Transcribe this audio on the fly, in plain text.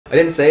I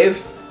didn't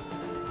save?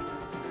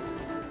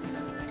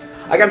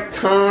 I got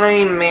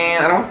time,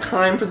 man. I don't have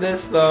time for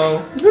this,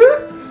 though.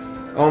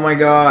 Oh my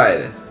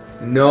god.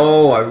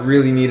 No, I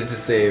really needed to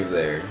save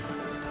there.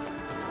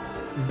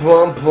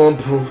 Bum, bum,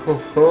 bum,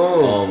 bum.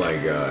 Oh my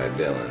god,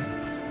 Dylan.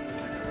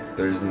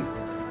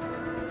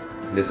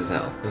 This is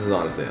hell. This is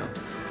honestly hell.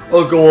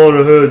 I'll go on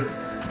ahead.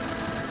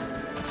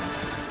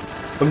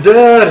 I'm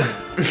dead.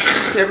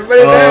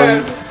 Everybody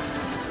dead.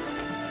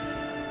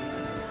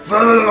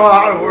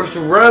 We're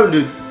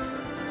surrounded.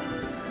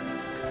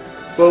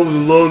 If I was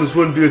alone, this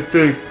wouldn't be a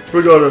thing.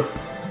 We got a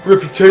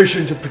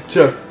reputation to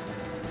protect.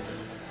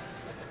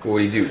 What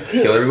do you do?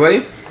 Kill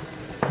everybody?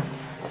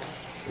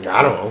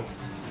 I don't know.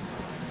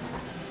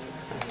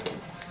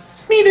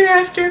 It's me they're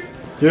after.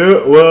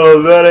 Yeah,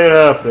 well, that ain't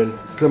happening.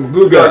 I'm a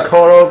good Got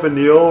caught up in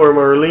the over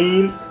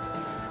Marlene.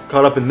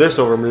 Caught up in this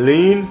over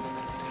Marlene.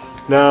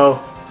 Now,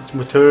 it's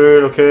my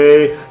turn,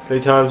 okay?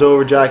 Playtime's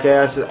over,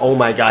 jackasses. Oh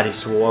my god, he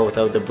swore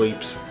without the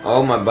bleeps.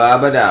 Oh my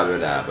baba dabba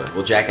dabba.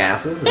 Well,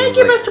 jackasses? Thank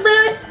you, Mr.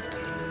 Barrett.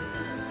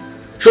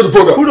 Shut the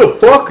fuck up! Who the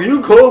fuck are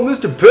you calling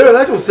Mr. Bear?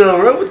 That don't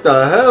sound right. What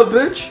the hell,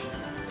 bitch?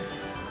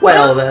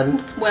 Well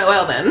then.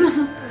 Well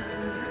then.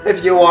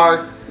 If you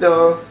are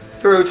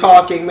through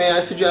talking, may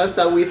I suggest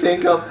that we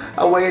think of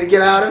a way to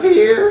get out of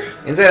here?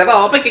 Instead of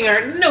all picking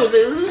our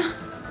noses.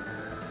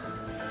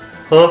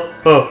 Huh?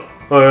 Oh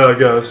yeah, I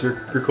guess.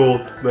 You're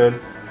cold, man.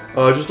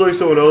 Just like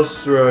someone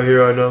else around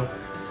here I know.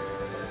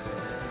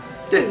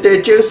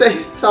 Did you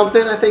say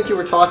something? I think you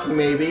were talking,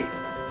 maybe.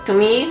 To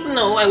me?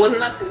 No, I was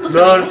not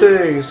listening. Not a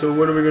thing, so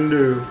what are we gonna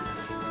do?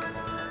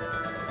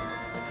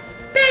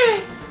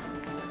 Barrett!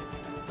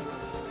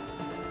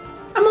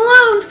 I'm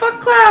alone! Fuck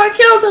Cloud! I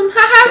killed him!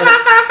 Ha ha ha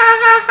ha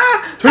ha ha!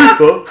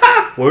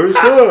 Tifa? Where's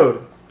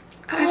Cloud?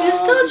 I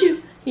just told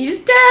you! He's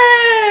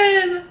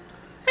dead!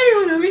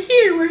 Everyone over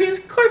here where his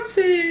corpse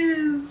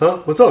is!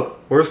 Huh? What's up?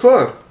 Where's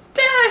Cloud?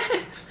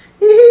 Dead!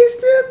 He's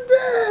still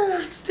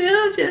dead!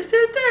 Still just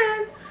as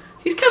dead.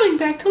 He's coming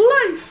back to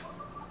life.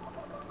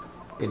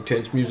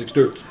 Intense music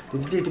starts. I I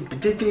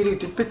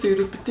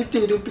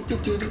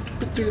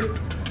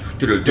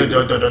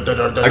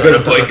got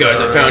a bike, guys.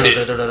 I found it.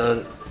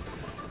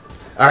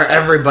 Alright,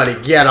 everybody,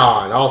 get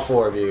on. All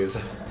four of yous.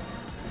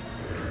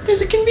 There's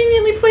a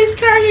conveniently placed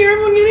car here.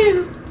 Everyone get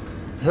in.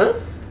 Huh?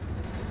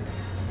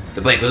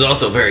 The bike was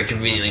also very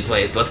conveniently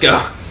placed. Let's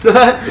go.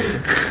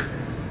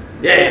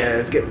 Yeah,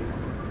 let's get.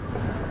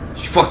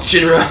 Fuck the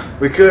Shinra.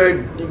 We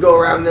could go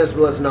around this,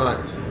 but let's not.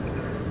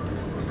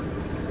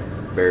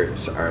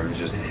 Barrett's arm's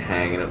just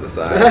hanging up the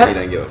side. He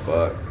doesn't give a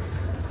fuck.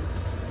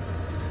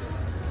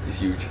 He's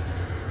huge.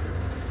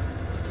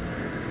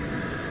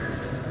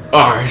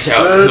 Orange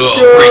out, cool.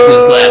 Break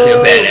through the glass to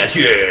a badass,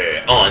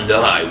 yeah, on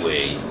the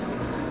highway.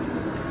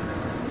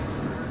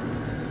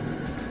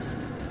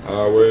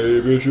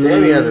 Highway, bitches.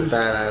 Damn, you guys are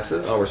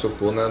badasses. Oh, we're so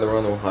cool now that we're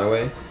on the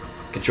highway.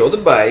 Control the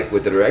bike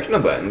with the directional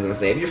buttons and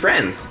save your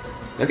friends.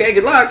 Okay,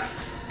 good luck.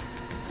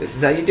 This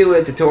is how you do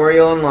it.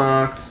 Tutorial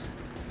unlocked.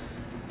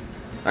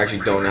 I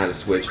actually don't know how to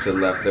switch to the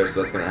left there, so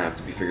that's gonna have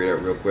to be figured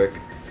out real quick.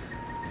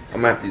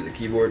 I'm gonna have to use the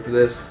keyboard for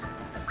this.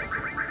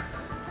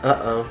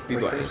 Uh-oh. Be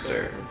button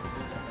start.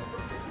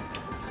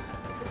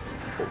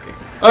 Okay.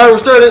 Alright, we're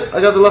starting.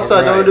 I got the left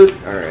side, don't I, dude?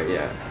 Alright,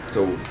 yeah.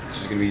 So, it's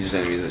just gonna be just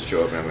enemies that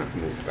show up and I'm gonna have to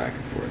move back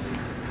and forth.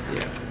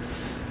 Yeah.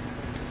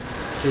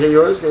 You get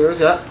yours? Get yours?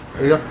 Yeah.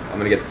 There you go. I'm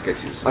gonna get this guy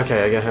too. So.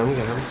 Okay, I get him.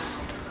 Get him.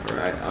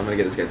 Alright, I'm gonna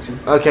get this guy too.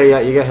 Okay, yeah,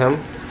 you get him.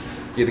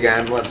 Get the guy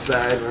on the left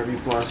side whenever you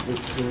possibly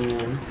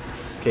can.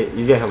 Okay,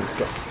 you get him.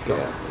 Go. Go.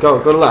 Yeah.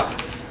 Go to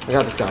left. I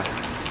got this guy.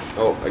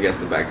 Oh, I guess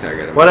the back tag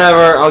got him.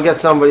 Whatever, I'll get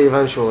somebody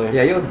eventually.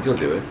 Yeah, you'll do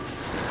it.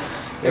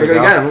 There we go,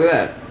 you got him, look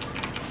at that.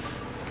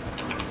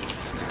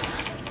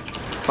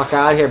 Fuck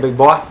out of here, big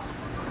boy.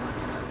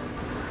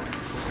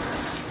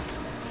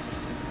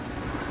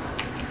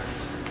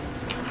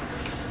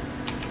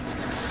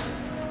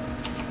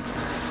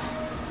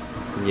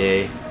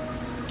 Yay.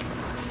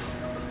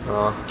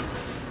 Oh.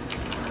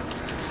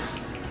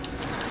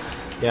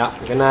 Yeah,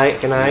 good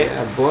night, good night.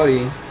 Yeah,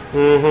 buddy.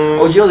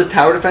 Mm-hmm. Oh, do you know this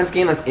tower defense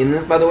game that's in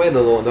this, by the way?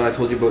 The one I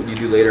told you about you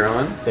do later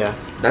on? Yeah.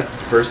 That's the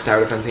first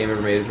tower defense game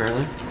ever made,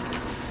 apparently.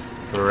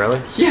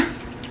 Really? Yeah.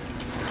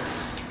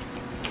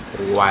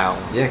 Wow.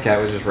 Yeah, Cat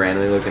was just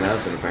randomly looking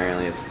up, and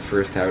apparently it's the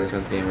first tower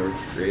defense game ever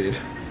created.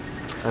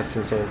 That's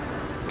insane.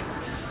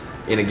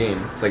 In a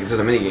game. It's like, it's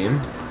just a mini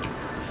game.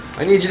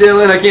 I need you,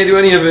 Dylan. I can't do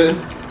any of it.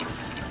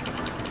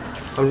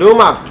 I'm doing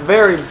my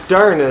very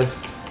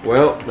darnest.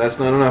 Well, that's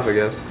not enough, I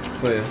guess. I'll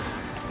tell you.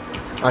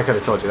 I could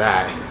have told you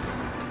that.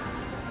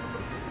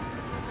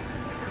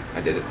 I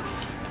did it.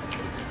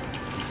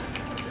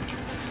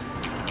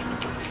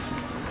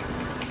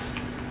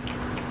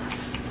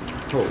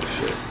 Holy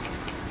shit.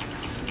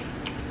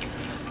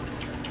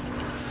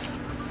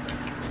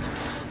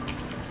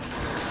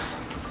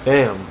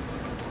 Damn.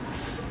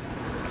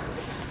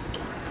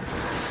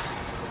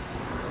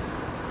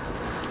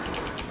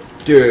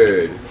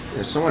 Dude,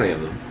 there's so many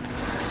of them.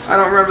 I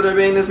don't remember there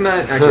being this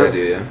many. Actually, I do,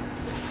 yeah.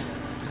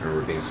 I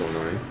remember being so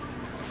annoying.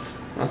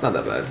 Well, it's not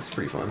that bad. It's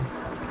pretty fun.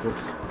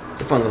 Oops.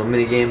 It's a fun little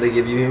mini game they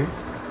give you here.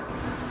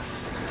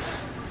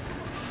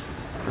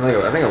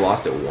 I think I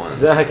lost it once.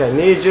 Zach, I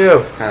need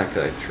you. Kind of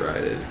because I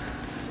tried it.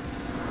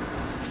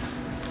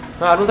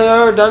 No, I don't think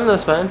I've ever done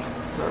this, man.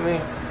 Not me.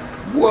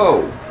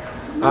 Whoa!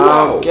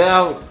 Whoa! Get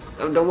out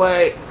of the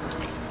way.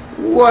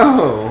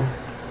 Whoa!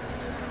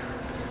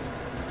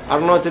 I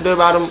don't know what to do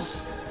about him.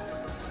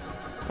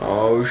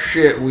 Oh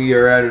shit, we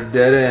are at a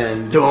dead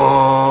end.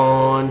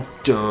 Dun,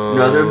 dun.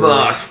 Another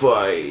boss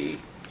fight.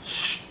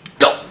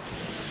 Go!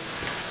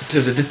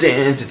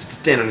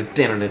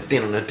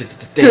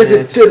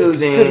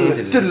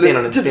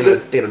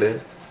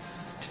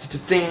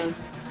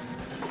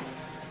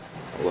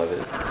 I love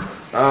it.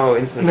 Oh,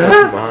 instant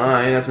flash from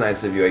behind. That's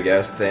nice of you, I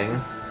guess.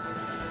 Thing.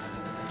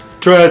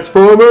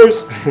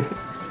 Transformers.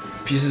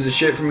 Pieces of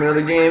shit from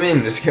another game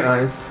in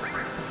disguise.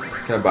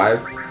 Can I buy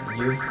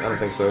you? I don't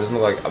think so. It doesn't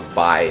look like a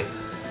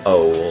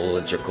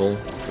biological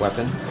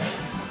weapon.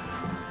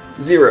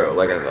 0,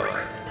 like I thought.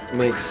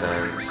 Makes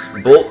sense.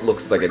 Bolt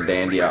looks like a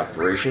dandy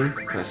operation.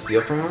 Can I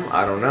steal from him?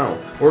 I don't know.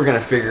 We're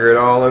gonna figure it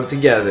all out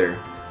together.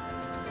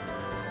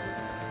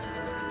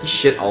 He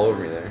shit all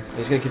over me there.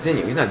 He's gonna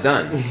continue. He's not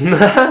done.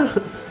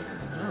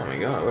 Oh my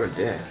god, what a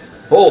dick.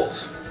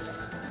 Bolt!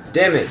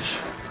 Damage!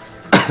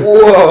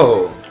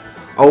 Whoa!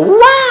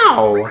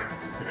 Oh,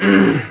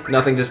 wow!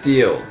 Nothing to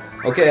steal.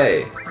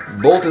 Okay.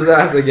 Bolt his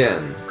ass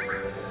again.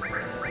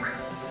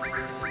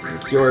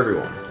 And cure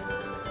everyone.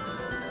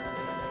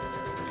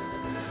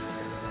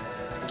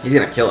 He's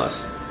gonna kill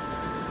us.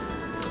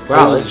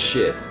 Probably. Holy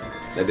shit.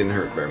 That didn't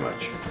hurt very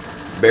much.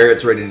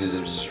 Barrett's ready to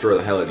just destroy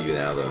the hell out of you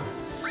now, though.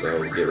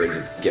 So get ready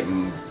to get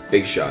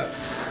big shot.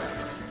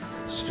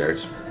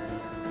 Starts.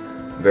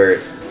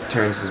 Barrett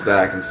turns his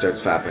back and starts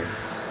fapping.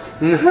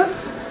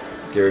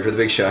 Get ready for the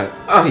big shot.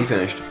 Oh, he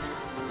finished.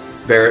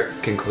 Barrett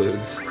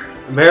concludes.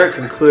 Barrett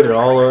concluded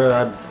all over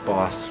that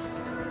boss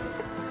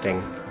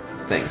thing.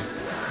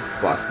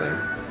 Boss thing.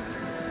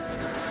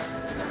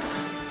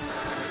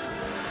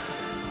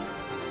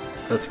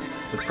 That's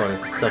funny.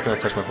 The second I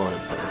touch my phone, it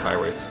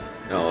vibrates.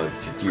 Oh,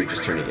 you're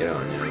just turning it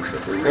on, you know?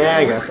 So Yeah,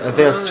 I guess. I think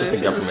that's just the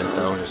government,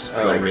 though. Just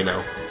letting me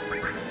know.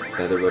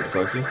 That they're about to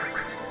fuck you?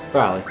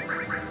 Probably.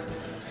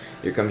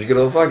 Here comes your good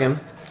old fucking.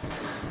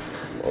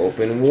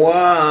 Open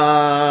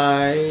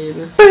wide.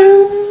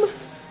 Boom!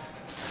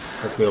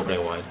 That's me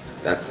opening wide.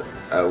 That's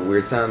a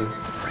weird sound.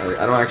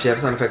 I don't actually have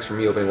sound effects for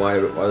me opening wide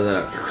other than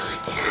a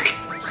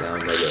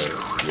sound like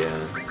a, yeah.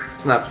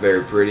 It's not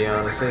very pretty,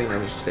 honestly. I'm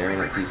just staring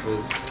at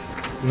Tifa's.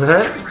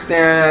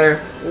 Staring at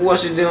her. What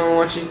she doing?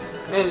 What she...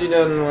 And she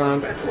doesn't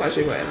want to... What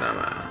she waiting on?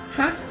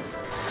 Huh?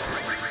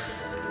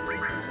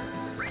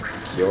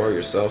 Cure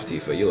yourself,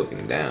 Tifa. You're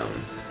looking down.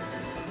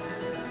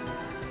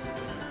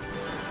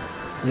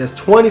 He has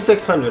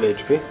 2,600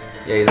 HP.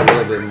 Yeah, he's a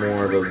little bit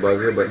more of a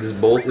bugger, but this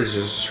bolt is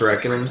just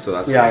shrekking him, so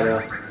that's Yeah, fine. I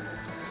know.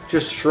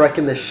 Just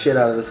shrekking the shit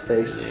out of his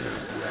face.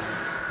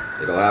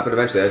 Yeah. It'll happen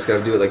eventually. I just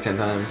gotta do it like 10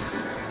 times.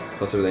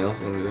 Plus everything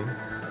else I'm doing.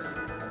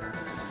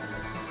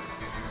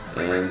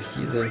 And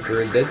he's in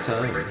for a dead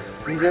time.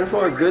 He's in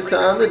for a good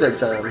time, the dead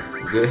time.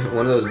 Good,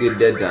 one of those good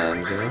dead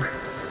times, you know?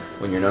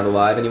 When you're not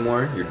alive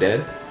anymore, you're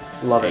dead.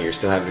 Love And it. you're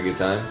still having a good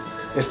time.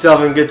 You're still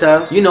having a good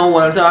time? You know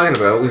what I'm talking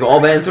about. We've all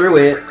been through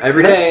it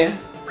every day.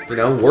 You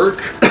know, work.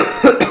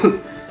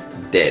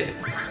 Dead.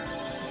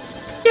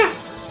 Yeah.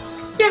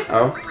 Yeah.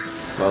 Oh,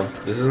 well,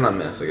 this is not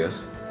miss, I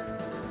guess.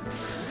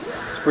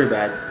 It's pretty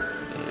bad.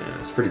 Yeah,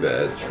 it's pretty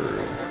bad, true.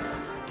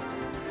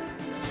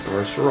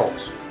 Or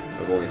Sheralls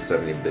of only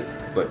 70-bit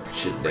but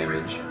shit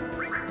damage.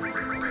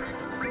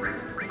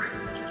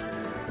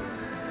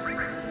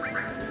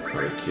 I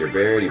would cure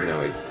Barrett, even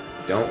though I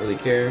don't really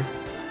care.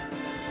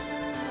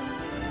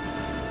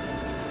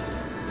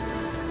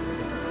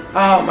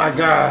 Oh my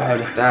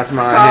god. That's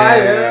my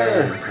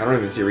hair. I don't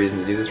even see a reason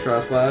to do this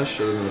cross slash,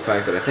 other than the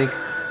fact that I think,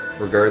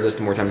 regardless,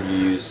 the more times you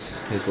use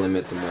his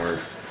limit, the more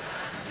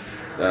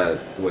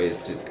ways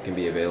can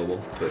be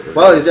available. But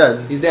Well, he's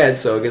dead. He's dead,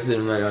 so I guess it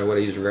didn't matter what I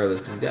used regardless,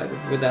 because he died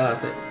with that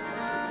last hit.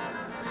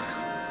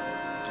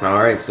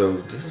 Alright, so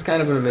this is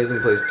kind of an amazing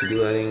place to be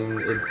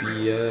letting it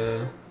be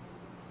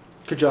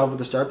Good job with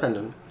the star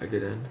pendant. a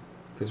good end.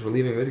 Because we're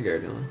leaving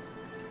Midgar, Dylan.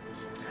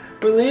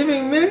 We're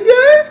leaving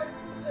Midgar?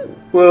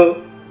 Well,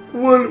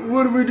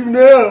 what do we do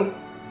now?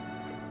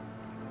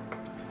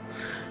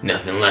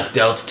 Nothing left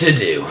else to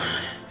do.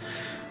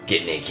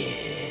 Get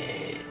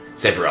naked.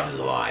 Sephiroth is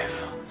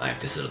alive. I have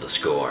to settle the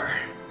score.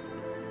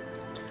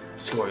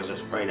 Score is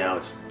right now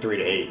it's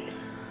 3-8.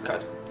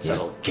 Got He's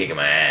settled. kicking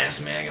my ass,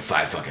 man. I got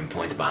 5 fucking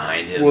points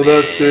behind him. Well,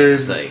 man. that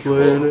saves It's the like,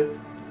 planet. well,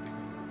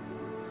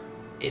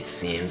 it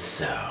seems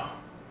so.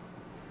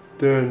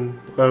 Then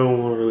I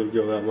don't want to really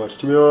go that much.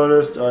 To be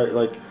honest, I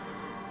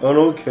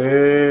don't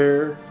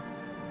care.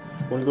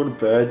 I want to go to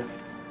bed.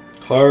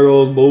 Tired of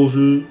all this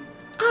bullshit.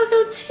 I'll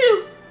go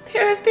too.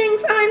 There are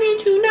things I need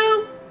to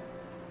know.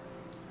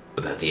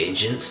 About the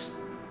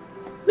ancients?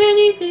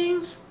 Many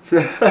things.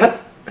 I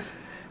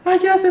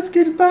guess it's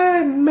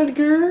goodbye,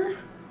 Midgar.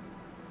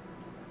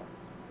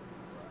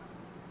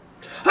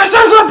 I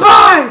said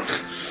goodbye!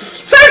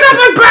 Say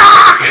something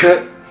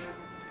back!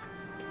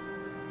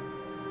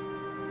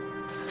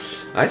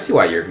 I see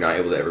why you're not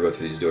able to ever go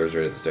through these doors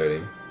right at the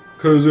starting.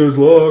 Cause it's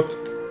locked.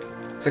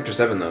 Sector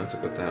 7 though, so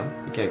what the hell?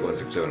 You can't go in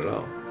Sector 7 at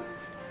all.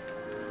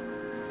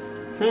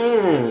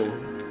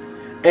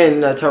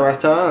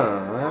 Interesting.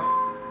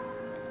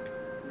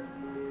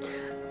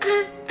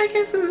 I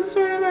guess this is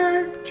sort of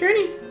our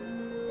journey.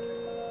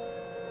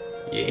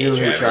 Yeah,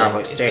 Usually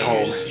traveling, it's stay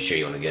dangerous. home. You sure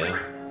you want to go?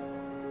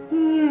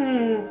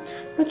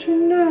 But you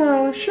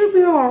know, it should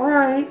be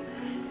alright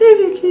if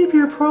you keep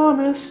your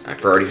promise.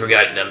 I've already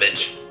forgotten, dumb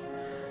bitch.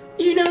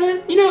 You know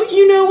that?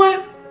 You know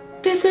what?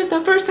 This is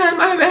the first time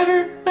I've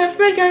ever left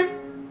Midgar.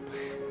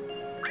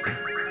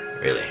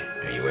 Really?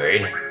 Are you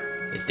worried?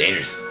 It's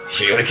dangerous. You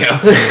sure you want to go?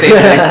 Same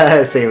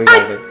thing. Same I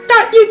exactly.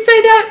 thought you'd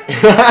say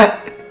that.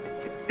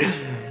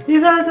 You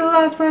said it to the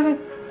last person.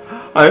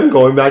 I'm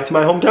going back to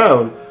my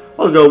hometown.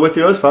 I'll go with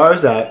you as far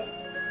as that.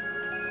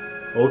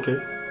 Okay.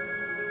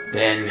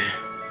 Then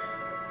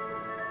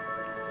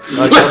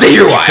let's stay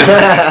here a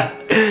while.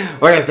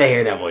 We're gonna stay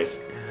here now, boys.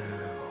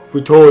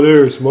 We told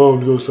Aris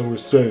Mom to go somewhere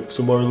safe,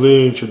 so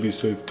Marlene should be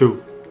safe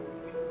too.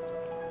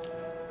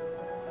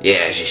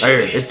 Yeah, she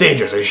should be. It's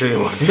dangerous. Are you sure you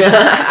want?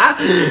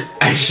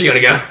 Is she gonna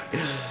go?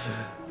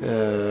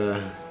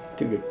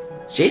 Too good.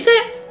 She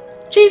said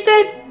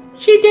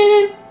she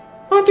didn't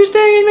want to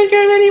stay in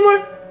Midgar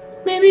anymore.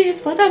 Maybe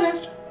it's for the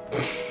best.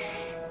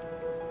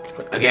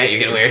 Okay, you're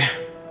getting weird.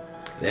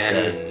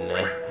 Then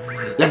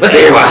Let's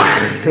stay here a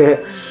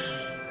while.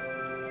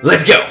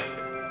 Let's go.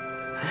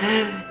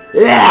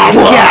 Yeah,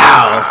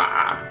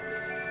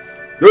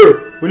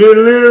 we need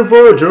a leader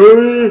for a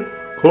journey.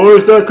 Of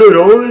course, that could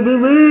only be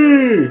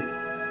me.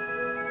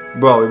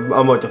 Bro,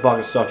 I'm about to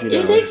fucking stuff you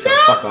down. You think so?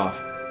 Fuck off.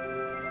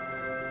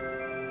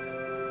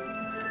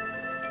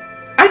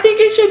 I think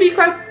it should be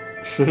Cloud.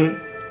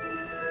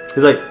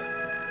 He's like,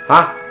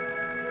 huh?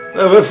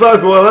 What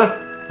fuck, what?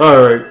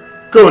 Alright,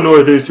 go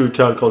northeast to a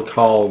town called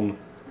Calm.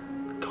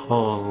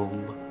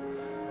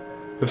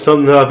 If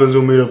something happens,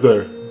 we'll meet up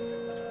there.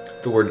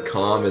 The word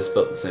calm is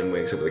spelled the same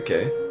way except with a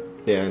K.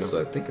 Yeah, I know.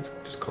 So I think it's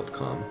just called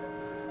calm.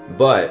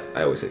 But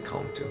I always say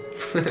calm too.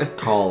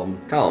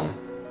 Calm. Calm.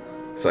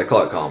 So I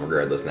call it calm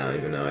regardless now,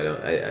 even though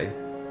I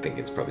think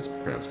it's probably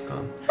pronounced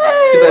calm.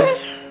 Too bad.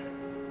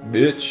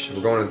 Bitch,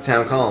 we're going to the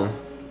town calm.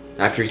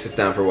 After he sits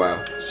down for a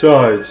while.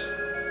 Sides.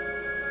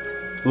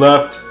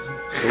 Left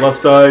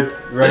side,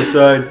 right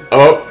side.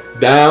 Up,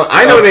 down.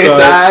 I know they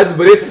Upside. sides,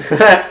 but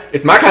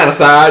it's my kind of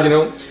side, you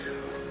know.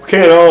 We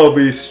can't all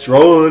be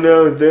strolling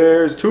out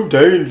there. It's too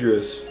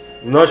dangerous.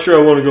 I'm not sure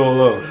I want to go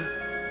alone.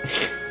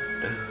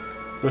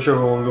 Not sure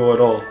if I want to go at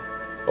all.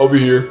 I'll be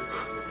here.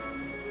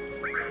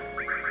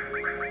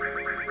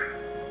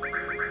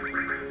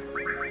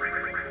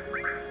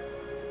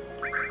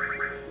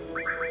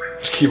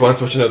 Just keep on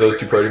switching out those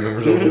two party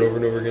members over and over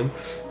and over again.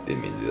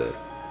 Didn't mean to do that.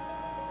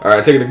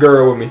 Alright, taking a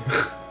girl with me.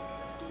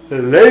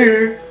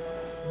 Hello.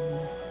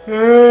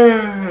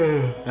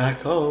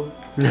 Back home.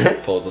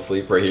 Falls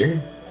asleep right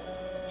here.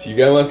 So you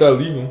guys must not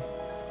leave him.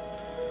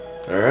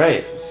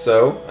 Alright,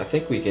 so I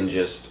think we can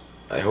just...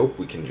 I hope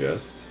we can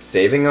just...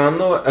 Saving on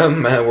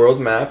the world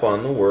map,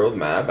 on the world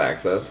map,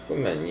 access the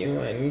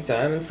menu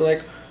anytime and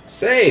select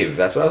save.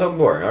 That's what I was hoping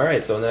for.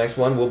 Alright, so in the next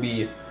one we'll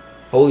be...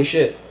 Holy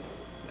shit.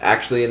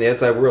 Actually in the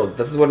outside world.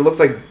 This is what it looks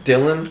like,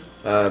 Dylan.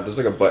 There's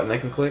like a button I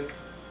can click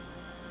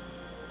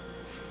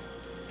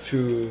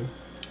to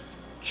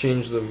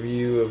change the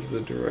view of the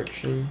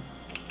direction.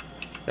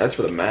 That's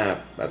for the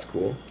map. That's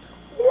cool.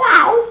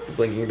 Wow. The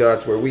blinking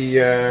dots where we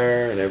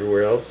are and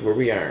everywhere else where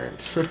we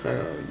aren't.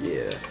 Oh,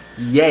 yeah.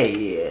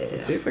 Yeah.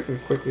 Let's see if I can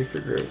quickly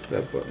figure out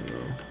that button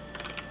though.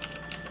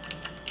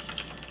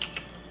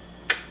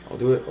 I'll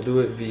do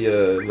it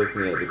via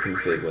looking at the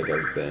config like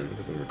I've been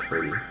because I'm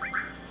retarded.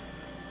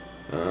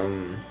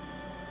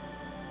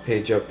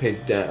 Page up,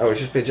 page down. Oh, it's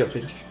just page up,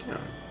 page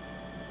down.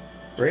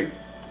 Right?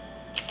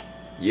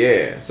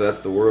 Yeah, so that's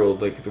the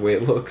world, like the way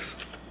it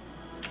looks.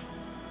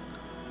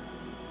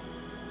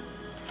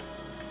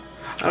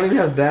 I don't even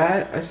have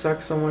that. I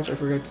suck so much I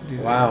forgot to do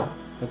that. Wow.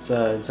 That's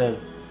insane.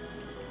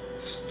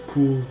 It's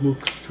cool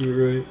looks to it,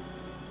 right?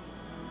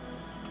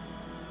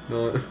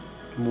 No.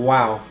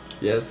 Wow.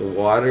 Yes, the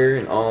water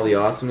and all the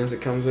awesomeness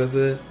that comes with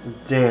it.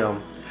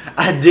 Damn.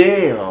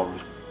 Damn.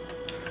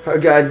 Oh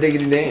god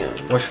diggity damn.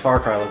 Wish Far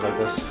Cry looked like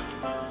this.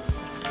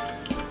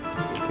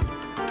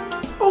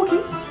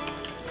 Okay.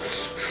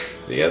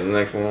 See you guys in the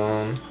next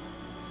one.